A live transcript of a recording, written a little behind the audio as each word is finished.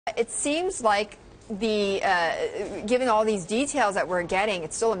It seems like given all these details that we're getting,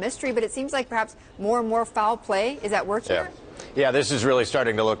 it's still a mystery, but it seems like perhaps more and more foul play is at work here. Yeah, this is really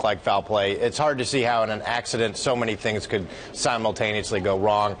starting to look like foul play. It's hard to see how in an accident so many things could simultaneously go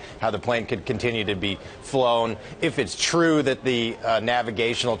wrong, how the plane could continue to be flown. If it's true that the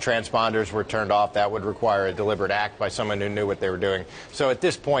navigational transponders were turned off, that would require a deliberate act by someone who knew what they were doing. So at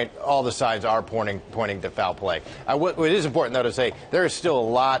this point, all the signs are pointing to foul play. What is important, though, to say there is still a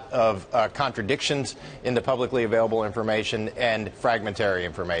lot of contradictions in the publicly available information and fragmentary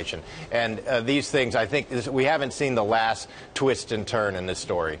information. And these things, I think, we haven't seen the last twist and turn in this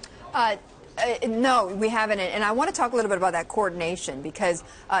story. No, we haven't. And I want to talk a little bit about that coordination, because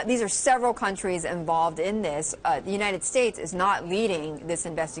these are several countries involved in this. The United States is not leading this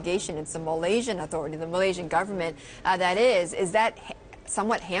investigation. It's the Malaysian authority, the Malaysian government that is. Is that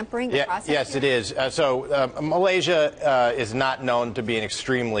somewhat hampering the process? Yes, it is. Malaysia is not known to be an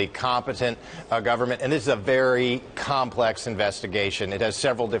extremely competent government, and this is a very complex investigation. It has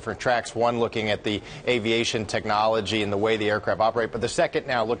several different tracks, one looking at the aviation technology and the way the aircraft operate, but the second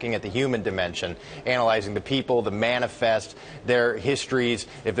now looking at the human dimension, analyzing the people, the manifest, their histories,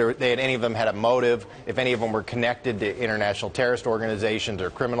 if any of them had a motive, if any of them were connected to international terrorist organizations or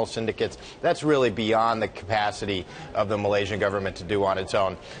criminal syndicates. That's really beyond the capacity of the Malaysian government to do on its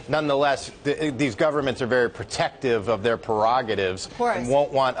own. Nonetheless, these governments are very protective of their prerogatives and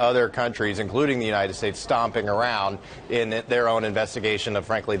won't want other countries, including the United States, stomping around in their own investigation of,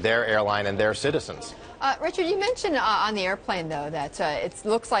 frankly, their airline and their citizens. Richard, you mentioned on the airplane, though, that it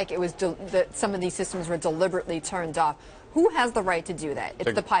looks like it was that some of these systems were deliberately turned off. Who has the right to do that?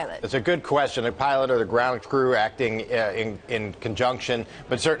 It's the pilot. It's a good question. The pilot or the ground crew acting in conjunction,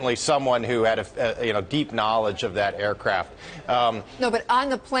 but certainly someone who had a deep knowledge of that aircraft. No, but on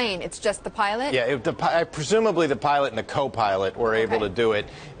the plane, it's just the pilot? Yeah, presumably the pilot and the co-pilot were able to do it.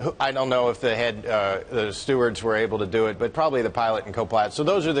 I don't know if the stewards were able to do it, but probably the pilot and co-pilot. So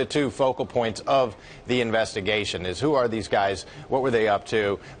those are the two focal points of the investigation: is who are these guys? What were they up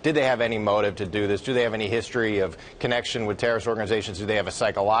to? Did they have any motive to do this? Do they have any history of connection with terrorist organizations? Do they have a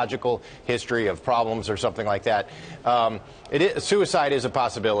psychological history of problems or something like that? Suicide is a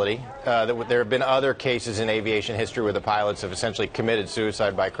possibility. There have been other cases in aviation history where the pilots have essentially committed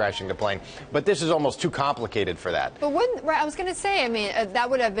suicide by crashing the plane. But this is almost too complicated for that. But I was going to say, I mean, that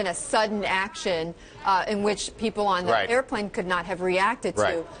would have been a sudden action in which people on the airplane could not have reacted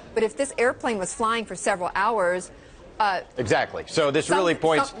to. But if this airplane was flying for several hours, exactly. So this really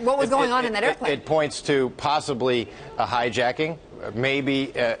points. What was going on in that airplane? It points to possibly a hijacking,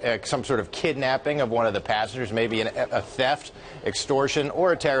 maybe some sort of kidnapping of one of the passengers, maybe a theft, extortion,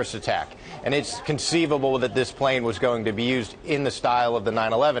 or a terrorist attack. And it's conceivable that this plane was going to be used in the style of the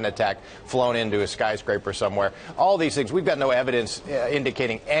 9/11 attack, flown into a skyscraper somewhere. All these things, we've got no evidence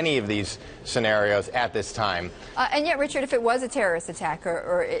indicating any of these scenarios at this time. And yet, Richard, if it was a terrorist attack,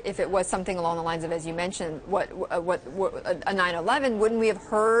 or if it was something along the lines of, as you mentioned, what a 9/11, wouldn't we have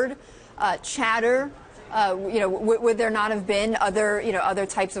heard chatter? Would there not have been other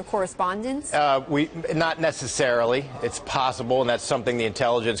types of correspondence? Not necessarily. It's possible, and that's something the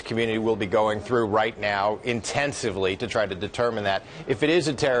intelligence community will be going through right now intensively to try to determine that. If it is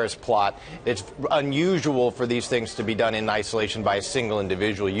a terrorist plot, it's unusual for these things to be done in isolation by a single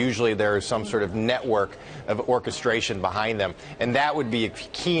individual. Usually there is some sort of network of orchestration behind them, and that would be a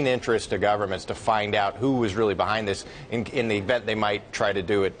keen interest to governments to find out who was really behind this in the event they might try to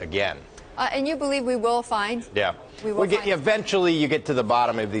do it again. And you believe we will find? Yeah. Eventually you get to the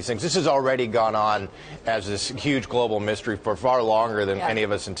bottom of these things. This has already gone on as this huge global mystery for far longer than any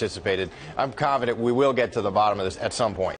of us anticipated. I'm confident we will get to the bottom of this at some point.